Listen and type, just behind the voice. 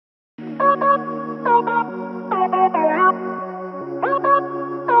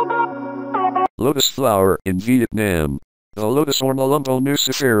Lotus flower in Vietnam. The lotus or Nelumbo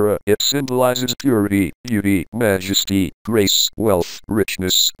nucifera, it symbolizes purity, beauty, majesty, grace, wealth,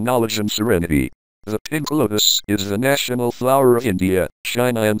 richness, knowledge and serenity. The pink lotus is the national flower of India,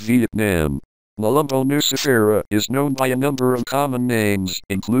 China and Vietnam. Nelumbo nucifera is known by a number of common names,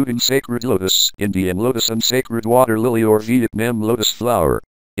 including sacred lotus, Indian lotus and sacred water lily or Vietnam lotus flower.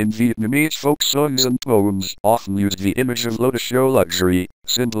 In Vietnamese folk songs and poems, often use the image of lotus show luxury,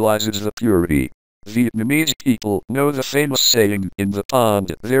 symbolizes the purity. Vietnamese people know the famous saying, "In the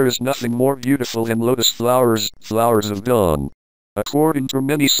pond, there is nothing more beautiful than lotus flowers, flowers of dawn." According to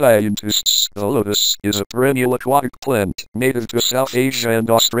many scientists, the lotus is a perennial aquatic plant, native to South Asia and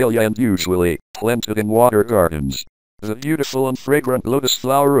Australia and usually planted in water gardens. The beautiful and fragrant lotus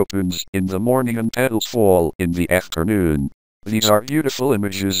flower opens in the morning and petals fall in the afternoon. These are beautiful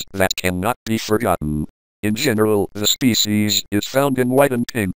images that cannot be forgotten. In general, the species is found in white and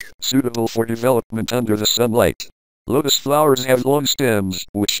pink, suitable for development under the sunlight. Lotus flowers have long stems,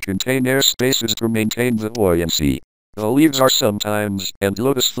 which contain air spaces to maintain the buoyancy. The leaves are sometimes, and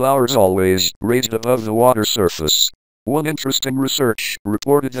lotus flowers always, raised above the water surface. One interesting research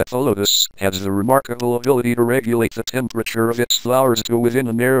reported that the lotus has the remarkable ability to regulate the temperature of its flowers to within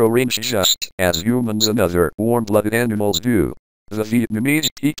a narrow range just as humans and other warm-blooded animals do. The Vietnamese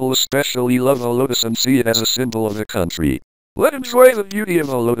people especially love the lotus and see it as a symbol of the country. Let's enjoy the beauty of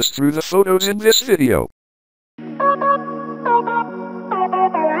the lotus through the photos in this video.